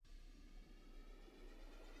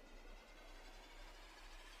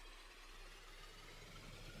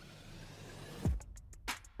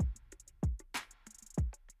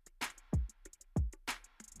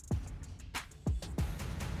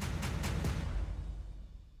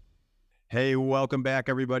Hey, welcome back,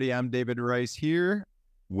 everybody. I'm David Rice here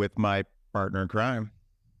with my partner in crime.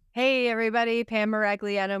 Hey, everybody. Pam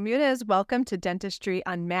Maragliano Muniz. Welcome to Dentistry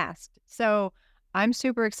Unmasked. So I'm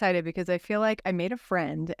super excited because I feel like I made a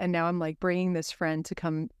friend and now I'm like bringing this friend to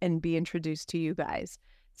come and be introduced to you guys.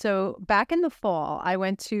 So back in the fall, I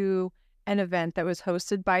went to an event that was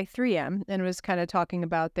hosted by 3M and was kind of talking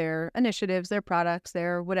about their initiatives, their products,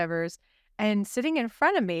 their whatevers. And sitting in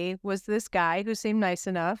front of me was this guy who seemed nice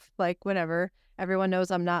enough, like whatever. Everyone knows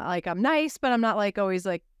I'm not like, I'm nice, but I'm not like always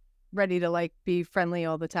like ready to like be friendly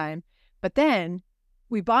all the time. But then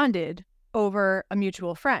we bonded over a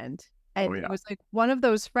mutual friend. Oh, And yeah. it was like one of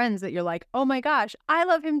those friends that you're like, oh my gosh, I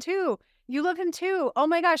love him too. You love him too. Oh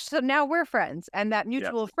my gosh. So now we're friends. And that Yep.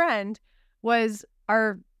 mutual friend was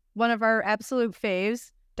one of our absolute faves,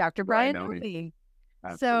 Dr. Brian Brian Oney.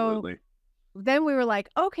 Noe. So Absolutely. then we were like,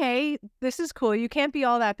 okay, this is cool. You can't be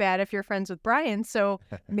all that bad if you're friends with Brian. So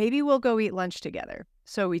maybe we'll go eat lunch together.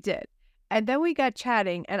 So we did. And then we got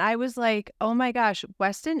chatting, and I was like, oh my gosh,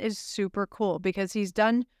 Weston is super cool because he's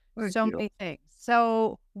done Thank so you. many things.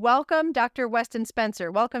 So welcome, Dr. Weston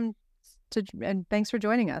Spencer. Welcome and thanks for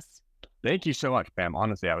joining us. Thank you so much, Pam.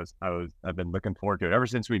 Honestly, I've been looking forward to it ever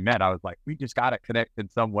since we met. I was like, we just got to connect in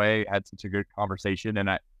some way. Had such a good conversation, and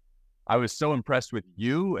I was so impressed with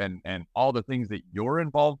you and all the things that you're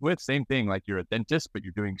involved with. Same thing, like you're a dentist, but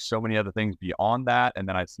you're doing so many other things beyond that. And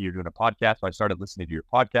then I see you're doing a podcast, so I started listening to your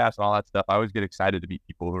podcast and all that stuff. I always get excited to meet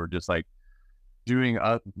people who are just like doing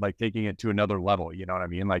like taking it to another level. You know what I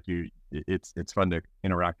mean? Like it's fun to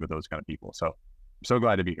interact with those kind of people. So I'm so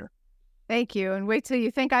glad to be here. Thank you. And wait till you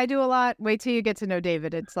think I do a lot. Wait till you get to know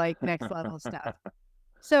David. It's like next level stuff. I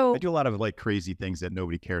So do a lot of like crazy things that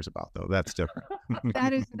nobody cares about, though. That's different.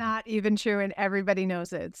 that is not even true, and everybody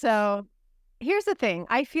knows it. So here's the thing.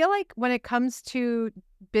 I feel like when it comes to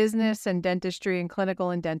business and dentistry and clinical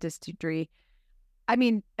and dentistry, I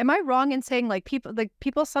mean, am I wrong in saying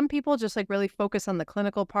some people just like really focus on the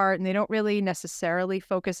clinical part and they don't really necessarily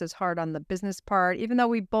focus as hard on the business part, even though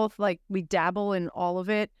we both we dabble in all of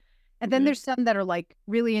it. And then Mhm. there's some that are like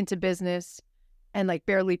really into business and like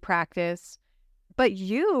barely practice, but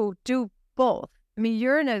you do both. I mean,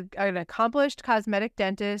 you're an accomplished cosmetic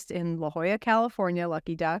dentist in La Jolla, California,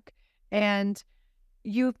 lucky duck. And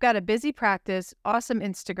you've got a busy practice, awesome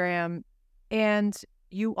Instagram, and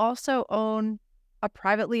you also own a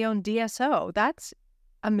privately owned DSO. That's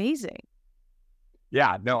amazing.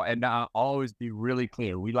 Yeah, no, and I'll always be really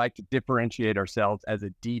clear. We like to differentiate ourselves as a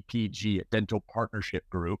DPG, a dental partnership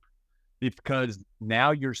group, because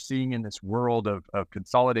now you're seeing in this world of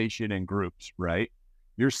consolidation and groups, right?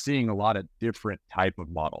 You're seeing a lot of different type of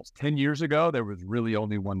models. 10 years ago, there was really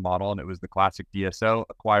only one model, and it was the classic DSO.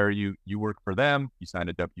 Acquire you, you work for them, you sign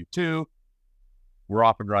a W-2, we're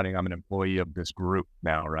off and running. I'm an employee of this group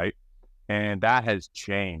now, right? And that has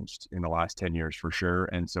changed in the last 10 years for sure.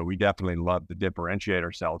 And so we definitely love to differentiate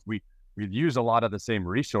ourselves. We use a lot of the same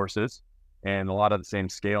resources and a lot of the same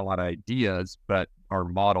scale, a lot of ideas, but our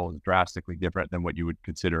model is drastically different than what you would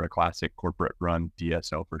consider a classic corporate run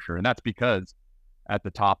DSO for sure. And that's because at the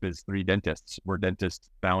top is three dentists. We're dentist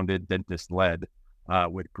founded, dentist led,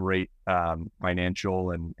 with great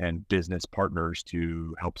financial and business partners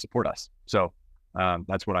to help support us. So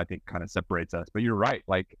that's what I think kind of separates us. But you're right.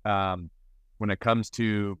 Like when it comes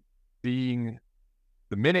to being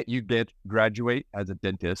the minute you graduate as a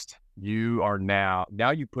dentist, you are now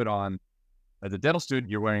you put on as a dental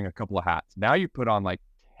student, you're wearing a couple of hats. Now you put on like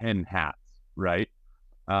 10 hats, right?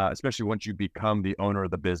 Especially once you become the owner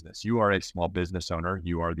of the business. You are a small business owner.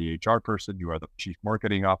 You are the HR person. You are the chief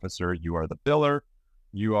marketing officer. You are the biller.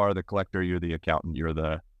 You are the collector. You're the accountant. You're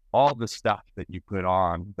the all the stuff that you put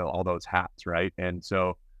on, all those hats, right? And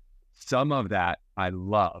so some of that I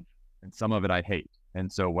love and some of it I hate.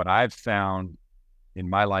 And so what I've found in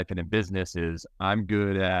my life and in business is I'm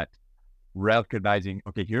good at recognizing,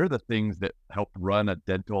 okay, here are the things that help run a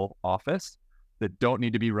dental office that don't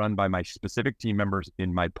need to be run by my specific team members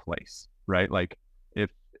in my place, right? Like if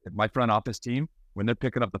my front office team, when they're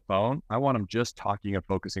picking up the phone, I want them just talking and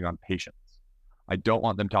focusing on patients. I don't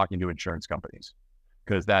want them talking to insurance companies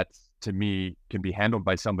because that's to me can be handled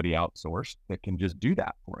by somebody outsourced that can just do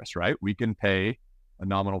that for us, right? We can pay a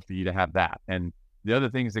nominal fee to have that. And the other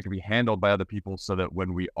things that can be handled by other people so that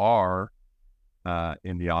when we are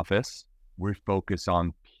in the office, we focus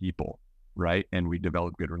on people, right? And we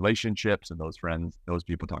develop good relationships and those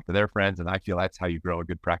people talk to their friends. And I feel that's how you grow a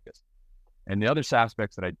good practice. And the other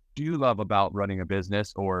aspects that I do love about running a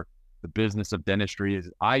business or the business of dentistry is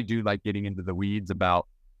I do like getting into the weeds about,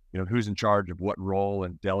 who's in charge of what role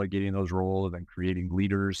and delegating those roles and creating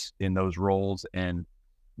leaders in those roles and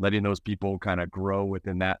letting those people kind of grow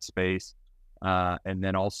within that space. And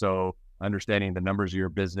then also understanding the numbers of your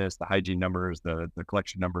business, the hygiene numbers, the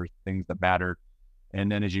collection numbers, things that matter. And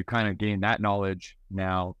then as you kind of gain that knowledge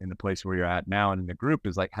now in the place where you're at now and in the group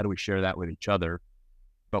is like, how do we share that with each other?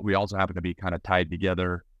 But we also happen to be kind of tied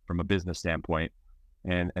together from a business standpoint.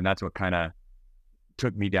 And that's what kind of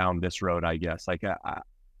took me down this road, I guess. Like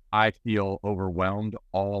I feel overwhelmed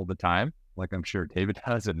all the time, like I'm sure David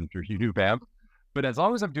does, and I'm sure you do, Pam. But as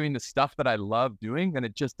long as I'm doing the stuff that I love doing, then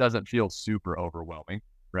it just doesn't feel super overwhelming,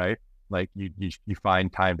 right? Like you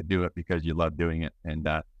find time to do it because you love doing it. And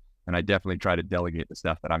I definitely try to delegate the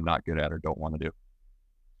stuff that I'm not good at or don't want to do.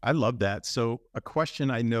 I love that. So a question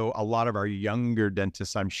I know a lot of our younger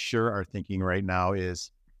dentists, I'm sure, are thinking right now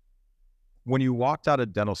is, when you walked out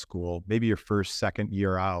of dental school, maybe your first, second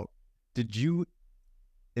year out, did you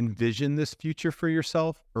envision this future for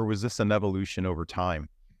yourself, or was this an evolution over time?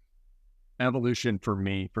 Evolution for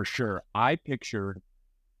me, for sure. I pictured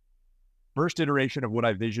first iteration of what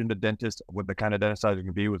I visioned a dentist, what the kind of dentist I was going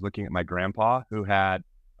to be, was looking at my grandpa, who had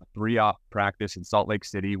a 3-op practice in Salt Lake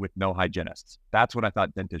City with no hygienists. That's what I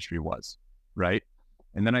thought dentistry was, right?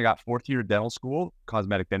 And then I got 4th year dental school.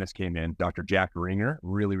 Cosmetic dentist came in, Dr. Jack Ringer,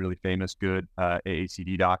 really, really famous, good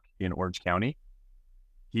AACD doc in Orange County.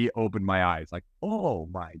 He opened my eyes like, oh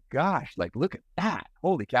my gosh, like, look at that.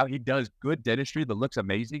 Holy cow. He does good dentistry that looks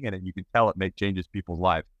amazing. And you can tell it changes people's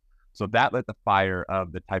lives. So that lit the fire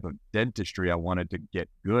of the type of dentistry I wanted to get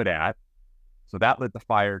good at. So that lit the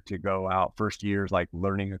fire to go out. First years, like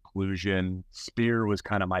learning occlusion. Spear was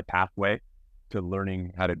kind of my pathway to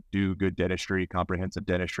learning how to do good dentistry, comprehensive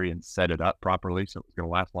dentistry, and set it up properly so it was going to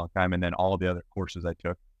last a long time. And then all of the other courses I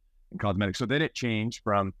took in cosmetics. So then it changed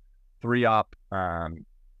from 3-op,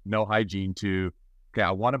 no hygiene to, okay,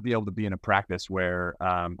 I want to be able to be in a practice where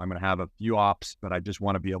I'm going to have a few ops, but I just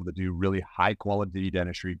want to be able to do really high quality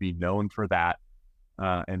dentistry, be known for that,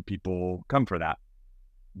 and people come for that.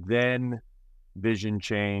 Then vision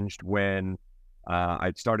changed when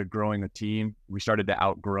I started growing a team. We started to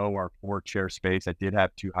outgrow our 4-chair space. I did have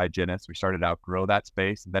 2 hygienists. We started to outgrow that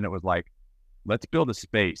space. And then it was like, let's build a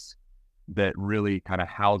space that really kind of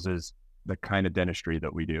houses the kind of dentistry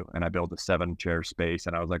that we do. And I built a 7-chair space,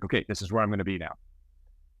 and I was like, okay, this is where I'm going to be now.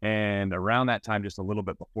 And around that time, just a little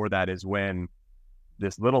bit before that, is when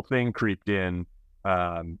this little thing creeped in,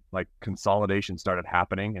 like consolidation started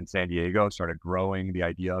happening in San Diego, started growing. The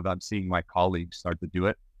idea of, I'm seeing my colleagues start to do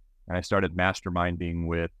it. And I started masterminding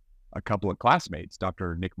with a couple of classmates,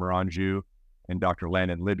 Dr. Nick Moranju and Dr.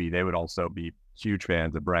 Landon Libby. They would also be huge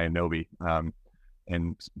fans of Brian Noby,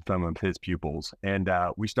 and some of his pupils. And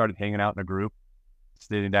we started hanging out in a group,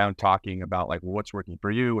 sitting down, talking about like, well, what's working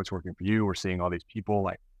for you? What's working for you? We're seeing all these people.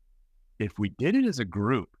 Like, if we did it as a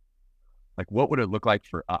group, like, what would it look like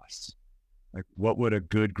for us? Like, what would a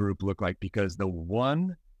good group look like? Because the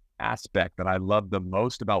one aspect that I loved the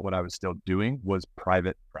most about what I was still doing was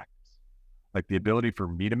private practice. Like the ability for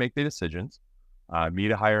me to make the decisions, me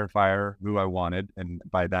to hire and fire who I wanted. And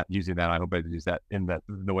by that, using that, I hope I use that in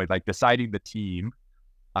the way, like deciding the team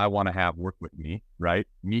I want to have work with me, right?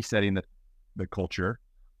 Me setting the culture,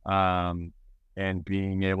 and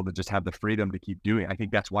being able to just have the freedom to keep doing. I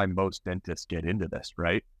think that's why most dentists get into this,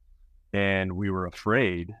 right? And we were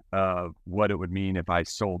afraid of what it would mean if I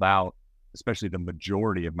sold out, especially the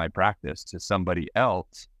majority of my practice, to somebody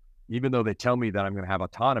else. Even though they tell me that I'm going to have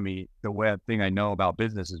autonomy, the thing I know about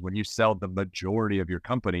business is when you sell the majority of your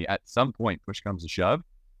company, at some point, push comes to shove,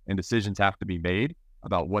 and decisions have to be made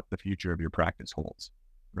about what the future of your practice holds,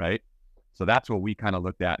 right? So that's what we kind of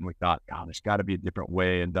looked at, and we thought, God, there's got to be a different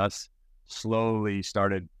way. And thus slowly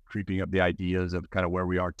started creeping up the ideas of kind of where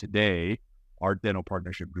we are today. Our dental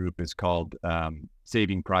partnership group is called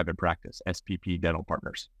Saving Private Practice, SPP Dental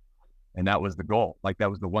Partners. And that was the goal. Like, that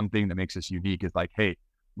was the one thing that makes us unique, is like, hey,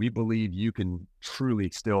 we believe you can truly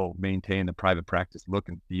still maintain the private practice look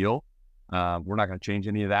and feel. We're not going to change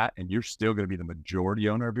any of that. And you're still going to be the majority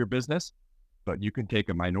owner of your business, but you can take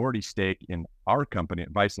a minority stake in our company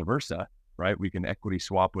and vice versa, right? We can equity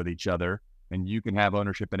swap with each other, and you can have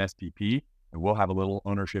ownership in SPP, and we'll have a little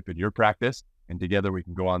ownership in your practice. And together we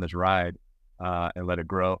can go on this ride and let it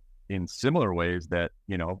grow in similar ways that,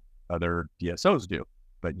 other DSOs do.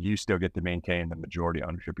 But you still get to maintain the majority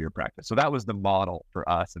ownership of your practice. So that was the model for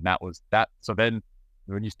us. And that was that. So then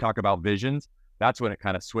when you talk about visions, that's when it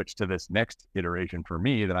kind of switched to this next iteration for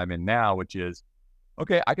me that I'm in now, which is,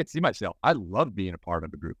 okay, I could see myself. I love being a part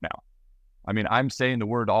of the group now. I mean, I'm saying the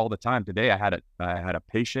word all the time. Today, I had a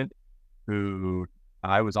patient who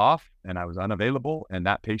I was off and I was unavailable, and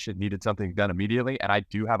that patient needed something done immediately. And I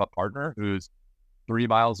do have a partner who's 3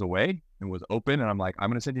 miles away and was open. And I'm like, I'm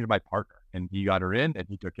going to send you to my partner. And he got her in and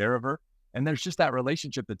he took care of her. And there's just that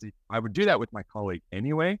relationship I would do that with my colleague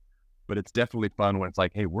anyway, but it's definitely fun when it's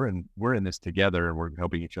like, hey, we're in this together and we're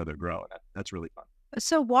helping each other grow. And that's really fun.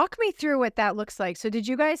 So walk me through what that looks like. So did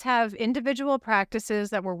you guys have individual practices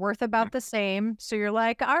that were worth about the same? So you're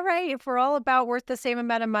like, all right, if we're all about worth the same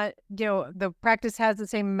amount of money, the practice has the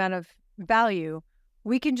same amount of value,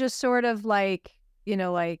 we can just sort of like,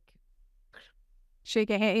 like shake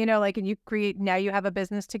a hand, and you now you have a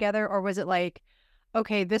business together? Or was it like,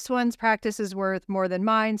 okay, this one's practice is worth more than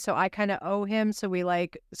mine, so I kind of owe him. So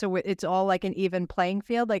it's all like an even playing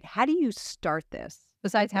field. Like, how do you start this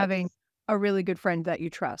besides having a really good friend that you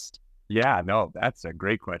trust? Yeah, no, that's a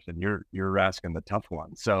great question. You're asking the tough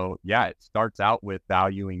one. So yeah, it starts out with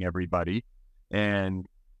valuing everybody and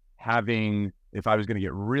having, if I was going to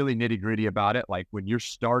get really nitty gritty about it, like when you're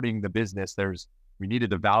starting the business, we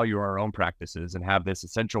needed to value our own practices and have this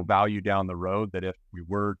essential value down the road that if we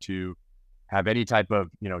were to have any type of,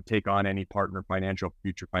 take on any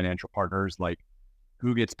future financial partners, like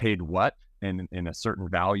who gets paid what and a certain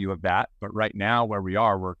value of that. But right now where we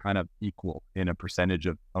are, we're kind of equal in a percentage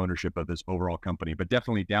of ownership of this overall company, but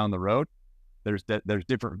definitely down the road, there's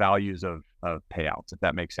different values of payouts, if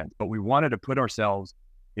that makes sense. But we wanted to put ourselves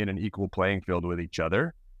in an equal playing field with each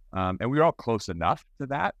other. And we were all close enough to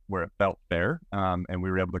that where it felt fair. And we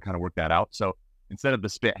were able to kind of work that out. So instead of the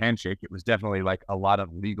spit handshake, it was definitely like a lot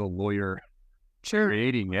of legal lawyer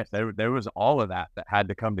creating it. There was all of that had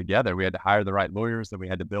to come together. We had to hire the right lawyers, then we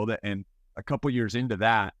had to build it. And a couple years into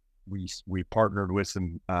that, we partnered with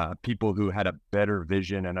some people who had a better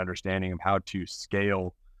vision and understanding of how to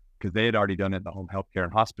scale, because they had already done it in the home healthcare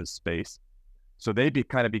and hospice space. So they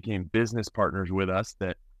kind of became business partners with us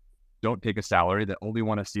that don't take a salary, that only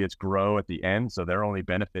want to see us grow at the end. So their only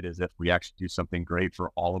benefit is if we actually do something great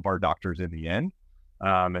for all of our doctors in the end.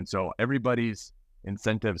 And so everybody's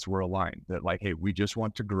incentives were aligned that like, hey, we just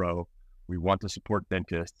want to grow. We want to support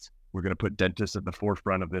dentists. We're going to put dentists at the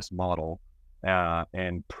forefront of this model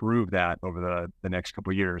and prove that over the next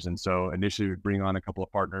couple of years. And so initially we bring on a couple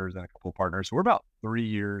of partners. So we're about 3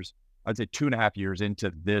 years, I'd say 2.5 years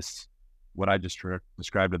into this, what I just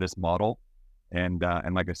described to this model. And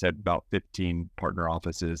like I said, about 15 partner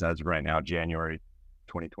offices as of right now, January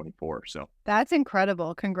 2024. So that's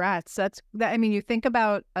incredible. Congrats. I mean, you think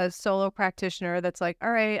about a solo practitioner that's like,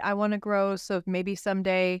 all right, I want to grow. So maybe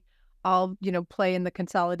someday I'll, play in the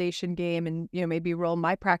consolidation game and, maybe roll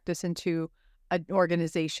my practice into an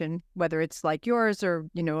organization, whether it's like yours or,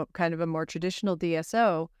 kind of a more traditional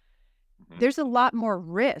DSO. There's a lot more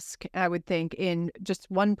risk, I would think, in just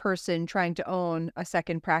one person trying to own a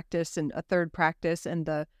second practice and a third practice and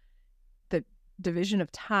the division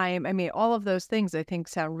of time. I mean, all of those things I think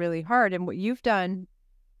sound really hard. And what you've done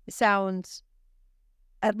sounds,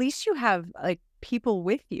 at least you have like people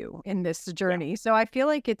with you in this journey. Yeah. So I feel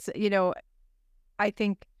like it's, I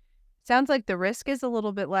think sounds like the risk is a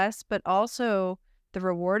little bit less, but also the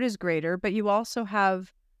reward is greater, but you also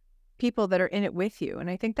have people that are in it with you. And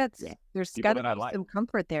I think there's got to be some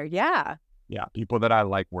comfort there. Yeah. Yeah. People that I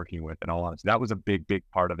like working with, in all honesty. That was a big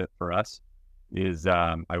part of it for us. Is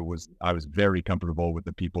I was very comfortable with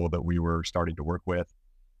the people that we were starting to work with.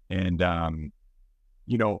 And,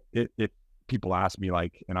 if people ask me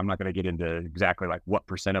like, and I'm not going to get into exactly like what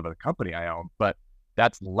percent of a company I own, but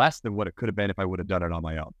that's less than what it could have been if I would have done it on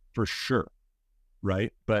my own, for sure.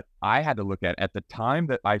 Right. But I had to look at the time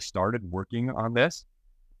that I started working on this,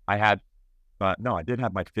 I did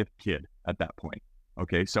have my 5th kid at that point.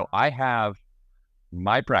 Okay. So I have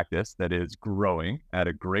my practice that is growing at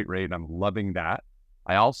a great rate, and I'm loving that.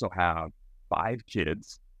 I also have 5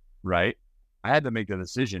 kids, right? I had to make the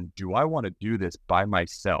decision, do I want to do this by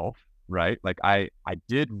myself, right? Like I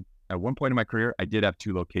did, at one point in my career, I did have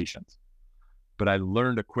 2 locations, but I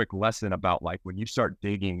learned a quick lesson about like when you start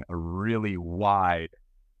digging a really wide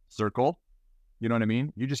circle, you know what I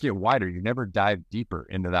mean? You just get wider. You never dive deeper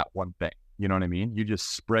into that one thing. You know what I mean? You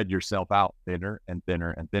just spread yourself out thinner and thinner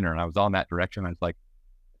and thinner. And I was on that direction. I was like,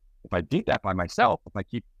 if I did that by myself, if I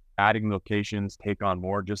keep adding locations, take on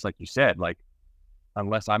more, just like you said, like,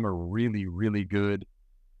 unless I'm a really, really good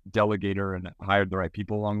delegator and hired the right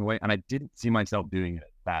people along the way. And I didn't see myself doing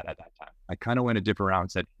that at that time. I kind of went a different route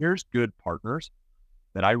and said, here's good partners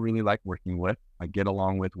that I really like working with. I get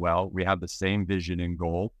along with well. We have the same vision and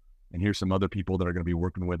goal. And here's some other people that are going to be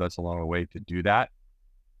working with us along the way to do that.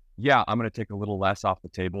 Yeah, I'm going to take a little less off the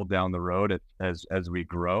table down the road as we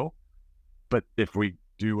grow. But if we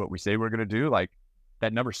do what we say we're going to do, like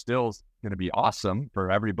that number still is going to be awesome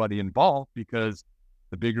for everybody involved, because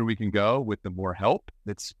the bigger we can go with the more help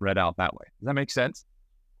that's spread out that way. Does that make sense?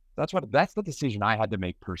 That's the decision I had to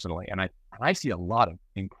make personally. And I see a lot of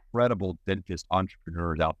incredible dentist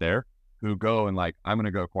entrepreneurs out there who go and like, I'm going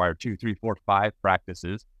to go acquire 2, 3, 4, 5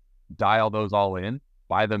 practices, dial those all in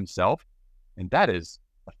by themselves. And that is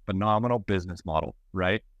a phenomenal business model,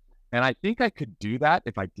 right? And I think I could do that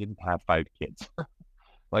if I didn't have 5 kids.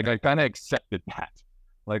 Like I kind of accepted that.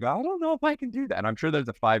 Like, I don't know if I can do that. And I'm sure there's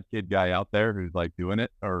a 5-kid guy out there who's like doing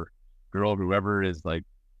it, or girl, whoever is like,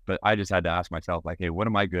 but I just had to ask myself, like, hey, what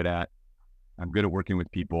am I good at? I'm good at working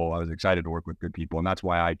with people. I was excited to work with good people. And that's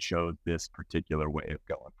why I chose this particular way of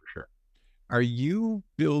going, for sure. Are you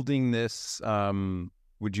building this,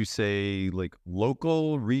 would you say like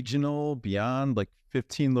local, regional, beyond, like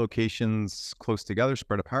 15 locations close together,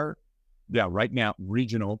 spread apart? Yeah, right now,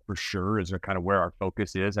 regional for sure is kind of where our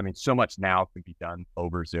focus is. I mean, so much now can be done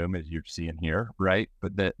over Zoom, as you're seeing here, right?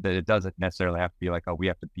 But that it doesn't necessarily have to be like, oh, we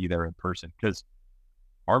have to be there in person, because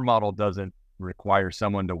our model doesn't require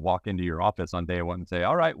someone to walk into your office on day one and say,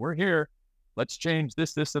 all right, we're here. Let's change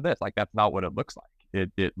this, this, and this. Like, that's not what it looks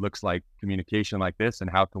like. It looks like communication like this, and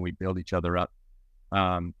how can we build each other up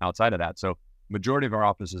outside of that? So majority of our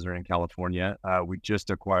offices are in California. We just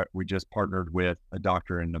partnered with a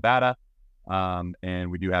doctor in Nevada.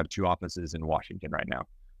 And we do have 2 offices in Washington right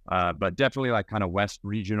now. But definitely like kind of West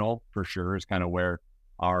regional for sure is kind of where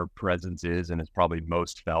our presence is, and it's probably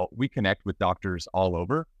most felt. We connect with doctors all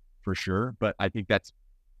over for sure, but I think that's,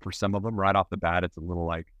 for some of them right off the bat, it's a little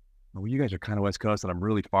like, well, you guys are kind of West Coast and I'm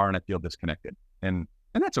really far and I feel disconnected, and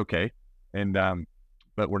that's okay. And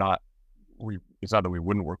but it's not that we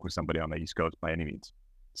wouldn't work with somebody on the East Coast by any means.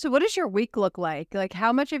 So what does your week look like? Like,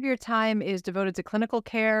 how much of your time is devoted to clinical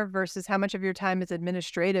care versus how much of your time is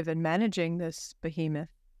administrative and managing this behemoth?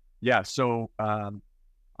 Yeah. So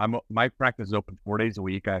my practice is open 4 days a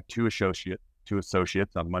week. I have two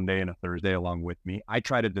associates on Monday and a Thursday along with me.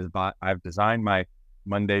 I've designed my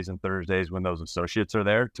Mondays and Thursdays when those associates are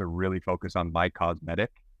there to really focus on my cosmetic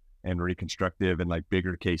and reconstructive and like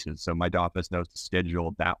bigger cases. So my office knows to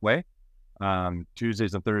schedule that way.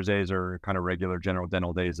 Tuesdays and Thursdays are kind of regular general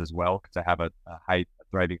dental days as well, because I have a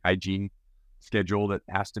thriving hygiene schedule that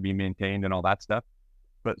has to be maintained and all that stuff.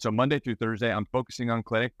 But so Monday through Thursday, I'm focusing on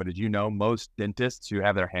clinic. But as you know, most dentists who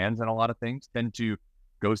have their hands in a lot of things tend to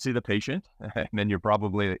go see the patient. And then you're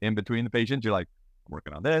probably in between the patients. You're like, I'm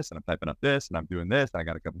working on this and I'm typing up this and I'm doing this. And I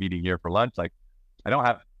got a meeting here for lunch. Like, I don't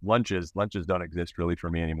have lunches. Lunches don't exist really for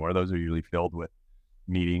me anymore. Those are usually filled with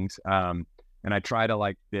meetings. And I try to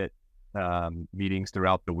like fit meetings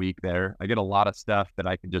throughout the week there. I get a lot of stuff that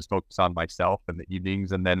I can just focus on myself in the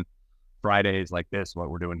evenings. And then Fridays like this,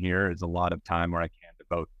 what we're doing here, is a lot of time where I can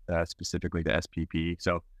devote specifically to SPP.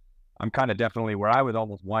 So I'm kind of definitely where I was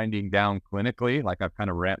almost winding down clinically. Like, I've kind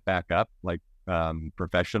of ramped back up like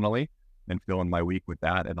professionally and filling my week with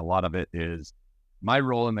that. And a lot of it is my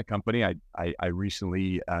role in the company. I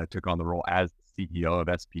recently took on the role as the CEO of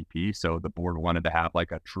SPP. So the board wanted to have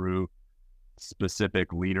like a true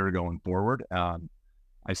specific leader going forward.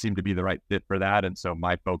 I seem to be the right fit for that. And so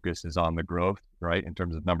my focus is on the growth, right? In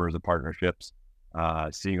terms of numbers of partnerships,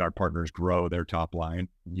 seeing our partners grow their top line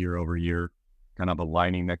year over year, kind of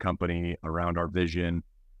aligning the company around our vision,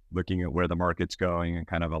 looking at where the market's going and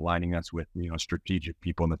kind of aligning us with, strategic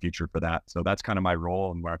people in the future for that. So that's kind of my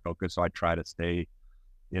role and where I focus. So I try to stay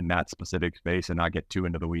in that specific space and not get too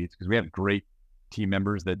into the weeds, because we have great team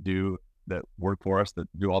members that work for us, that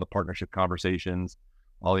do all the partnership conversations,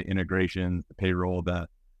 all the integrations, the payroll, the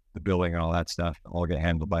billing, and all that stuff, all get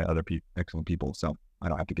handled by other excellent people. So I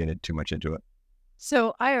don't have to get too much into it.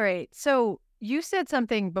 So, all right. So you said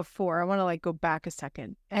something before. I want to go back a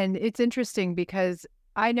second. And it's interesting because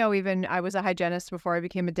I know even I was a hygienist before I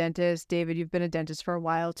became a dentist. David, you've been a dentist for a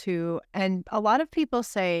while too. And a lot of people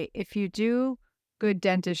say if you do good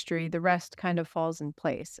dentistry, the rest kind of falls in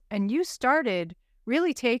place. And you started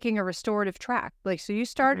really taking a restorative track. So you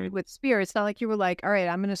started with spear. It's not like you were like, all right,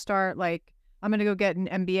 I'm going to go get an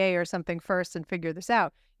MBA or something first and figure this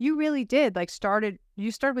out. You really did you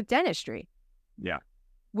started with dentistry. Yeah.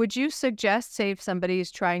 Would you suggest, say, if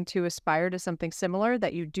somebody's trying to aspire to something similar,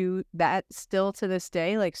 that you do that still to this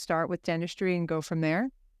day, like start with dentistry and go from there?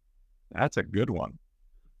 That's a good one.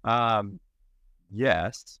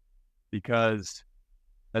 Yes, because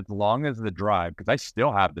as long as the drive, because I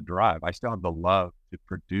still have the drive, I still have the love to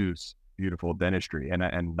produce beautiful dentistry,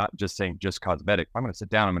 and not just saying just cosmetic. I'm going to sit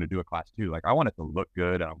down, I'm going to do a class 2. Like, I want it to look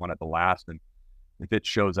good and I want it to last. And if it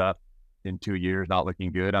shows up in 2 years not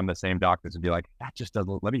looking good, I'm the same doctor and be like, that just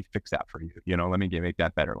doesn't, let me fix that for you. Let me make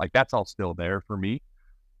that better. Like, that's all still there for me.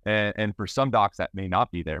 And for some docs that may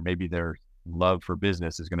not be there. Maybe their love for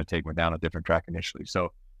business is going to take them down a different track initially.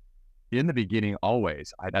 So in the beginning,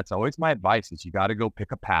 that's always my advice, is you got to go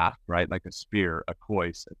pick a path, right? Like a spear, a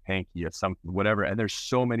cois, a panky, a something, whatever. And there's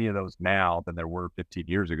so many of those now than there were 15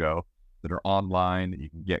 years ago. that are online that you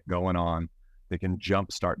can get going on that can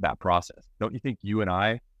jumpstart that process. Don't you think you and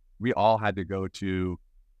I, we all had to go to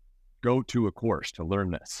a course to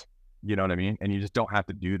learn this? You know what I mean? And you just don't have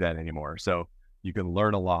to do that anymore. So you can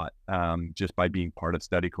learn a lot just by being part of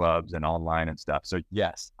study clubs and online and stuff. So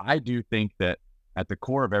yes, I do think that at the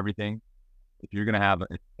core of everything, if you're going to have,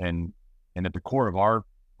 and at the core of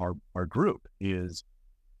our group is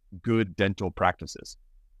good dental practices.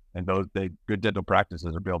 And the good dental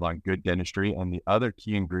practices are built on good dentistry. And the other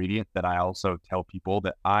key ingredient that I also tell people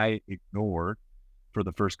that I ignored for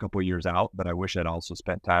the first couple of years out, but I wish I'd also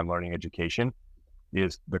spent time learning education,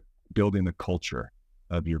 is building the culture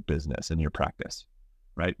of your business and your practice,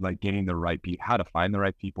 right? Like getting the right people, how to find the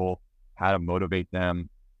right people, how to motivate them,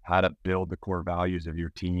 how to build the core values of your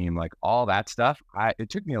team, like all that stuff. It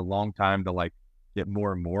took me a long time to like get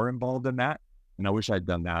more and more involved in that. And I wish I'd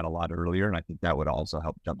done that a lot earlier. And I think that would also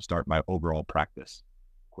help jumpstart my overall practice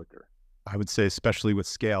quicker. I would say, especially with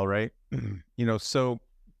scale, right? So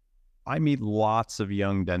I meet lots of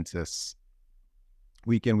young dentists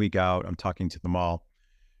week in, week out. I'm talking to them all.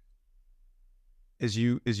 As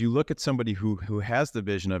you look at somebody who has the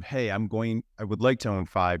vision of, hey, I would like to own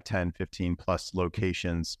 5, 10, 15 plus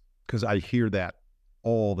locations, because I hear that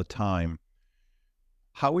all the time.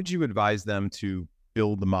 How would you advise them to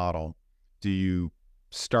build the model? Do you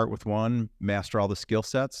start with one, master all the skill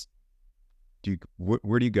sets?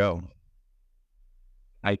 Where do you go?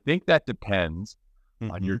 I think that depends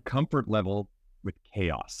on your comfort level with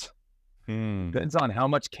chaos. Depends on how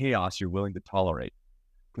much chaos you're willing to tolerate.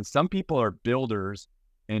 Because some people are builders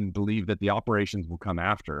and believe that the operations will come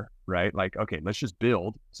after, right? Like, okay, let's just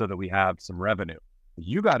build so that we have some revenue.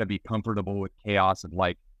 You got to be comfortable with chaos and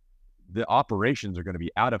like the operations are going to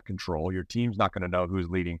be out of control. Your team's not going to know who's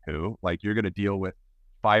leading who. Like you're going to deal with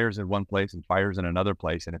fires in one place and fires in another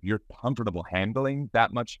place. And if you're comfortable handling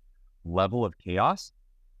that much level of chaos,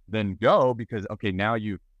 then go, because okay, now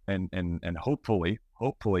you and hopefully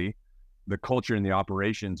the culture and the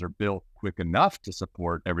operations are built quick enough to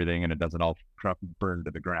support everything and it doesn't all burn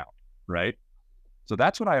to the ground, right? So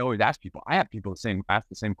that's what I always ask people. I have people ask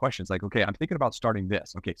the same questions, like, okay, I'm thinking about starting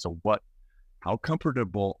this. Okay, so how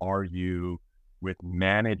comfortable are you with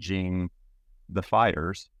managing the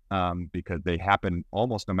fires? Because they happen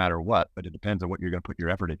almost no matter what, but it depends on what you're going to put your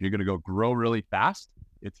effort in. If you're going to go grow really fast,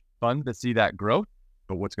 it's fun to see that growth,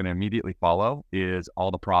 but what's going to immediately follow is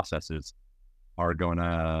all the processes are going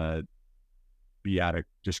to be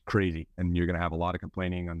just crazy, and you're going to have a lot of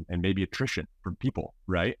complaining and maybe attrition from people,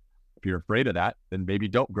 right? If you're afraid of that, then maybe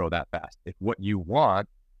don't grow that fast. If what you want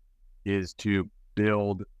is to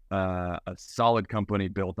build a solid company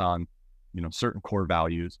built on, certain core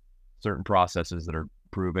values, certain processes that are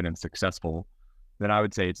proven and successful, then I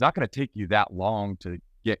would say it's not going to take you that long to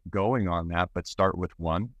get going on that, but start with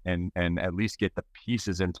one and at least get the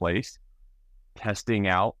pieces in place, testing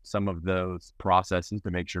out some of those processes to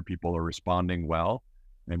make sure people are responding well,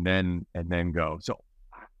 and then go. So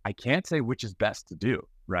I can't say which is best to do,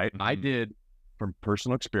 right? I did, from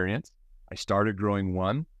personal experience, I started growing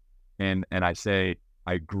one, and I say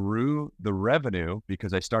I grew the revenue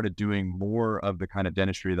because I started doing more of the kind of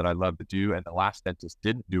dentistry that I love to do, and the last dentist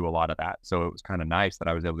didn't do a lot of that. So it was kind of nice that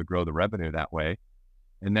I was able to grow the revenue that way.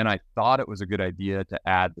 And then I thought it was a good idea to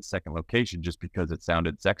add the second location just because it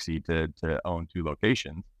sounded sexy to own 2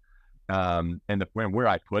 locations. And where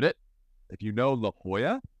I put it, if you know La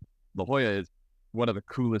Jolla is one of the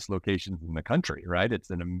coolest locations in the country, right? It's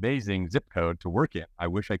an amazing zip code to work in. I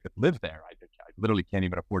wish I could live there. I literally can't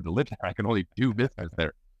even afford to live there. I can only do business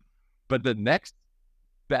there. But the next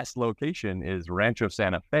best location is Rancho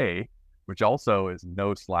Santa Fe, which also is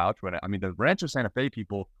no slouch. The Rancho Santa Fe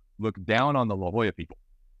people look down on the La Jolla people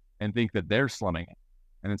and think that they're slumming it.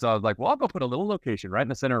 And so I was like, well, I'll go put a little location right in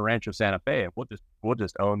the center of Rancho Santa Fe, and we'll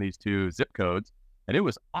just own these 2 zip codes. And it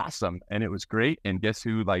was awesome, and it was great. And guess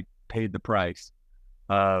who paid the price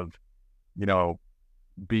of,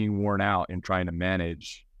 being worn out and trying to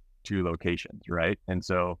manage 2 locations, right? And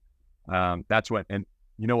so that's what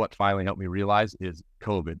finally helped me realize is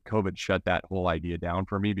COVID. COVID shut that whole idea down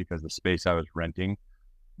for me because the space I was renting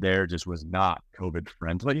there just was not COVID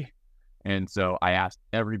friendly. And so I asked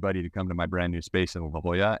everybody to come to my brand new space in La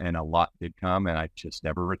Jolla, and a lot did come, and I just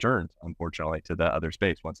never returned, unfortunately, to the other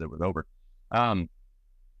space once it was over.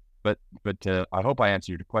 But I hope I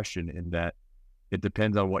answered your question in that it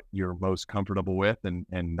depends on what you're most comfortable with, and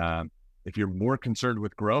if you're more concerned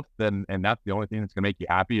with growth, and that's the only thing that's going to make you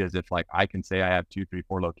happy is if I can say I have 2, 3,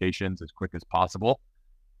 4 locations as quick as possible,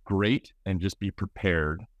 great, and just be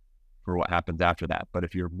prepared for what happens after that. But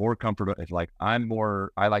if you're more comfortable, if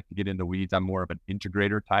I like to get into weeds, I'm more of an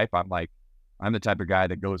integrator type. I'm I'm the type of guy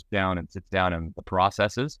that goes down and sits down in the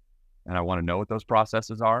processes, and I want to know what those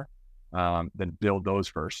processes are, then build those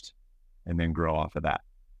first and then grow off of that.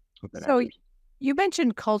 So you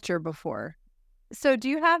mentioned culture before. So do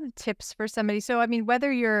you have tips for somebody? So, I mean,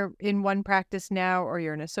 whether you're in one practice now or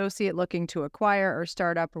you're an associate looking to acquire or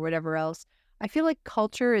start up or whatever else, I feel like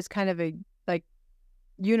culture is kind of a like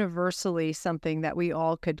universally something that we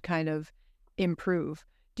all could kind of improve.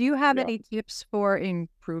 Do you have Yeah. any tips for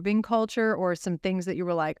improving culture or some things that you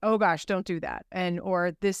were like, oh gosh, don't do that? And,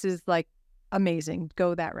 or this is like amazing,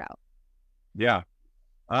 go that route? Yeah.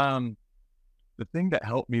 The thing that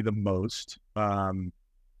helped me the most,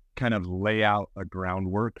 kind of lay out a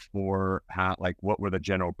groundwork for how, like, what were the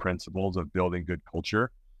general principles of building good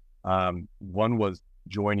culture. One was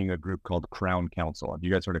joining a group called Crown Council. Have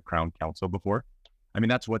you guys heard of Crown Council before? I mean,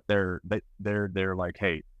 that's what they're like,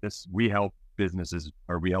 hey, we help businesses,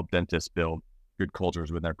 or we help dentists build good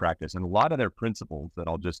cultures within their practice. And a lot of their principles that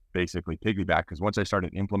I'll just basically piggyback, because once I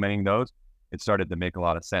started implementing those, it started to make a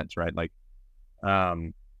lot of sense, right? Like,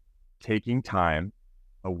 taking time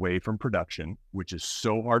away from production, which is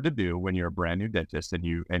so hard to do when you're a brand new dentist and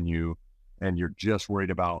you're just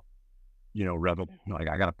worried about, revenue. Like,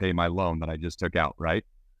 I got to pay my loan that I just took out, right?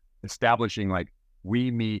 Establishing, like,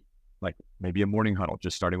 we meet, like, maybe a morning huddle,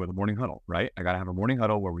 just starting with a morning huddle, right? I got to have a morning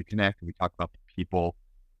huddle where we connect and we talk about the people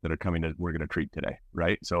that are coming that we're going to treat today,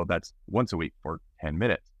 right? So that's once a week for 10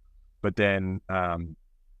 minutes. But then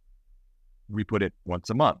we put it once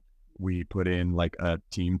a month. We put in like a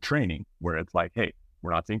team training where it's like, hey,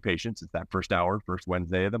 we're not seeing patients. It's that first hour, first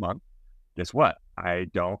Wednesday of the month. Guess what? I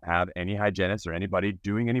don't have any hygienists or anybody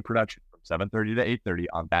doing any production from 7:30 to 8:30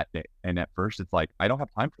 on that day. And at first it's like, I don't have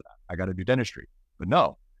time for that. I got to do dentistry. But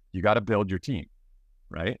no, you got to build your team,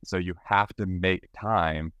 right? So you have to make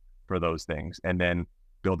time for those things and then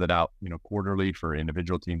build it out, quarterly for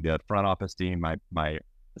individual team, the front office team, my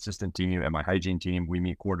assistant team and my hygiene team. We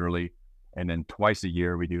meet quarterly. And then twice a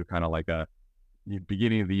year, we do kind of like a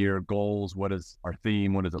beginning of the year goals. What is our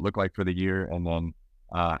theme? What does it look like for the year? And then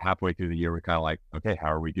halfway through the year, we're kind of like, okay, how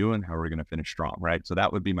are we doing? How are we going to finish strong, right? So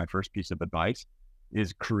that would be my first piece of advice,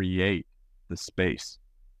 is create the space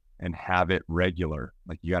and have it regular.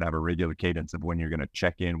 Like, you got to have a regular cadence of when you're going to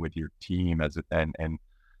check in with your team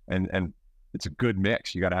and it's a good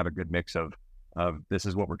mix. You got to have a good mix of this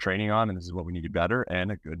is what we're training on and this is what we need to do better,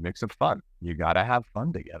 and a good mix of fun. You got to have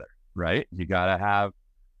fun together, right? You got to have,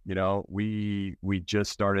 we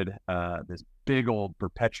just started this big old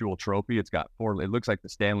perpetual trophy. It's got it looks like the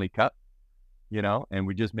Stanley Cup, and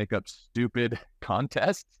we just make up stupid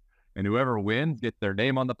contests, and whoever wins gets their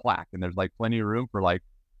name on the plaque. And there's like plenty of room for like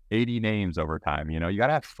 80 names over time. You got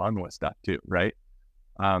to have fun with stuff too, right?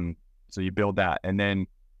 So you build that. And then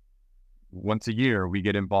once a year, we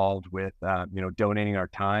get involved with, donating our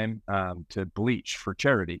time to bleach for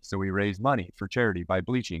charity. So we raise money for charity by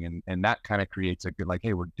bleaching. And that kind of creates a good, like,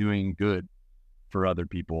 hey, we're doing good for other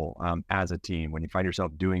people as a team. When you find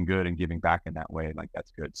yourself doing good and giving back in that way, like,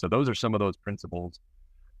 that's good. So those are some of those principles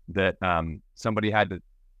that somebody had to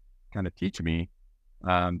kind of teach me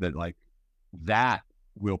that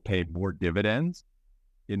will pay more dividends,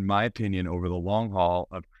 in my opinion, over the long haul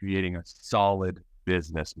of creating a solid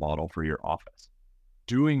business model for your office.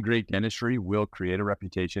 Doing great dentistry will create a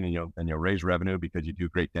reputation, and you'll raise revenue because you do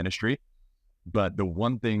great dentistry. But the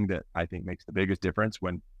one thing that I think makes the biggest difference,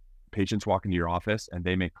 when patients walk into your office and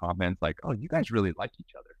they make comments like, "Oh, you guys really like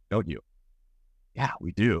each other, don't you?" Yeah,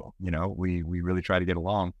 we do. We really try to get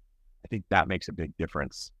along. I think that makes a big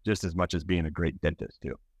difference, just as much as being a great dentist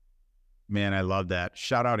too. Man, I love that.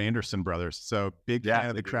 Shout out Anderson Brothers. So big fan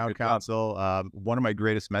of the Crown Council. One of my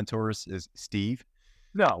greatest mentors is Steve.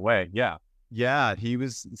 No way. Yeah. Yeah, he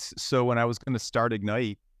was. So when I was going to start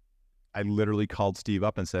Ignite, I literally called Steve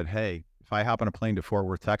up and said, hey, if I hop on a plane to Fort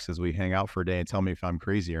Worth, Texas, we hang out for a day and tell me if I'm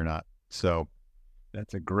crazy or not. So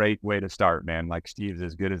that's a great way to start, man. Like, Steve's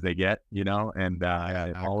as good as they get, and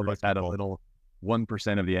if all of us had a little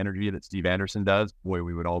 1% of the energy that Steve Anderson does, boy,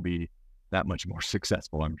 we would all be that much more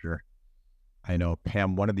successful, I'm sure. I know,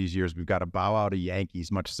 Pam, one of these years we've got to bow out of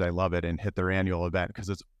Yankees, much as I love it, and hit their annual event, because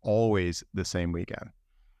it's always the same weekend.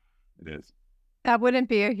 It is. That wouldn't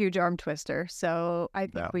be a huge arm twister. So I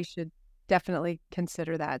think we should definitely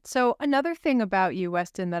consider that. So another thing about you,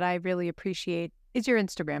 Weston, that I really appreciate is your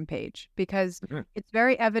Instagram page, because it's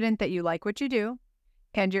very evident that you like what you do.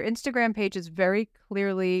 And your Instagram page is very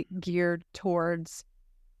clearly geared towards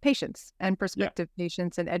patients and prospective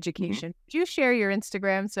patients and education. Would you share your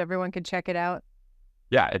Instagram so everyone can check it out?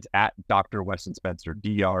 Yeah, it's at Dr. Weston Spencer,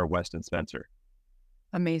 Dr. Weston Spencer.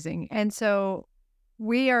 Amazing. And so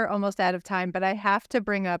we are almost out of time, but I have to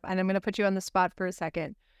bring up, and I'm going to put you on the spot for a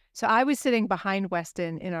second. So I was sitting behind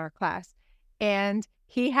Weston in our class, and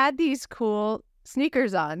he had these cool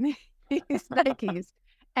sneakers on, these Nikes,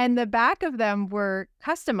 and the back of them were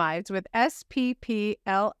customized with SPPLF.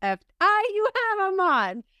 You have them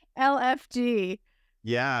on LFG.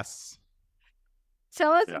 Yes.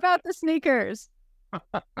 Tell us about the sneakers.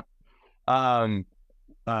 A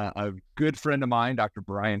good friend of mine, Dr.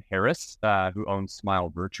 Brian Harris, who owns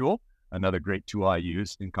Smile Virtual, another great tool I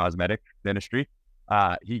use in cosmetic dentistry.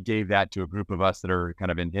 He gave that to a group of us that are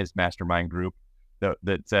kind of in his mastermind group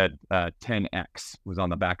that said 10X was on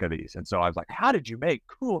the back of these. And so I was like, how did you make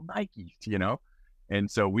cool Nikes, you know? And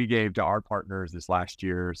so we gave to our partners this last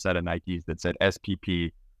year a set of Nikes that said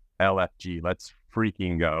SPP LFG, let's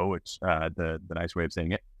freaking go, which the nice way of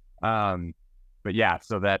saying it. But yeah,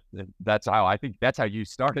 so that's how I think that's how you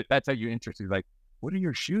started. That's how you interested. Like, what do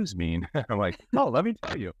your shoes mean? I'm like, oh, let me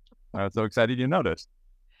tell you. I was so excited you noticed.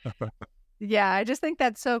 Yeah, I just think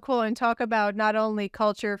that's so cool. And talk about not only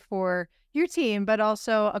culture for your team, but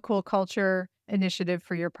also a cool culture initiative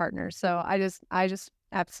for your partners. So I just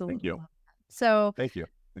absolutely Thank you. love that. So Thank you.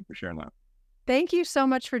 Thanks for sharing that. thank you so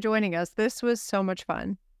much for joining us. This was so much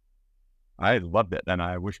fun. I loved it, and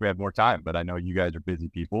I wish we had more time, but I know you guys are busy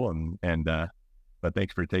people, but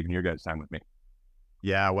thanks for taking your guys' time with me.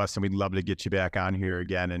 Yeah, Weston, we'd love to get you back on here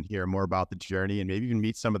again and hear more about the journey and maybe even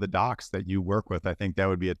meet some of the docs that you work with. I think that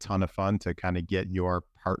would be a ton of fun to kind of get your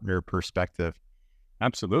partner perspective.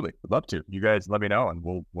 Absolutely. Would love to. You guys let me know, and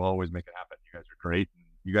we'll always make it happen. You guys are great.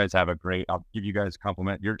 You guys have I'll give you guys a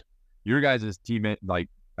compliment. Your guys' team, like,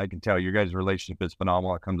 I can tell your guys' relationship is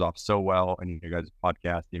phenomenal. It comes off so well, and your guys'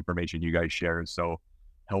 podcast, the information you guys share is so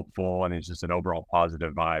helpful, and it's just an overall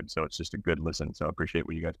positive vibe. So it's just a good listen. So I appreciate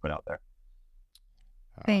what you guys put out there.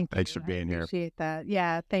 Thanks for being here. Appreciate that.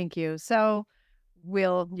 Yeah, thank you. So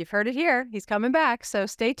you've heard it here. He's coming back. So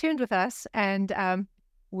stay tuned with us, and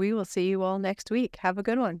we will see you all next week. Have a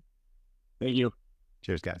good one. Thank you.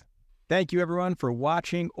 Cheers, guys. Thank you, everyone, for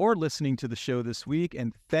watching or listening to the show this week,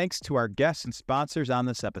 and thanks to our guests and sponsors on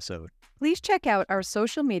this episode. Please check out our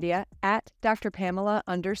social media at Dr.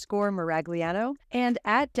 Pamela_Maragliano and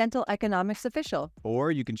at Dental Economics Official.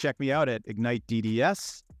 Or you can check me out at Ignite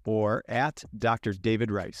DDS or at Dr.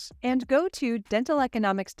 David Rice. And go to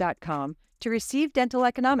dentaleconomics.com to receive dental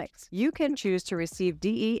economics. You can choose to receive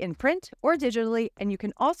DE in print or digitally, and you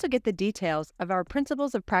can also get the details of our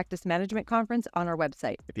Principles of Practice Management conference on our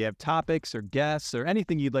website. If you have topics or guests or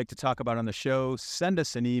anything you'd like to talk about on the show, send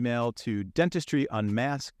us an email to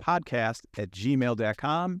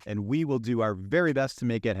dentistryunmaskedpodcast@gmail.com, and we will do our very best to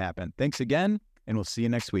make it happen. Thanks again, and we'll see you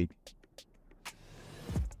next week.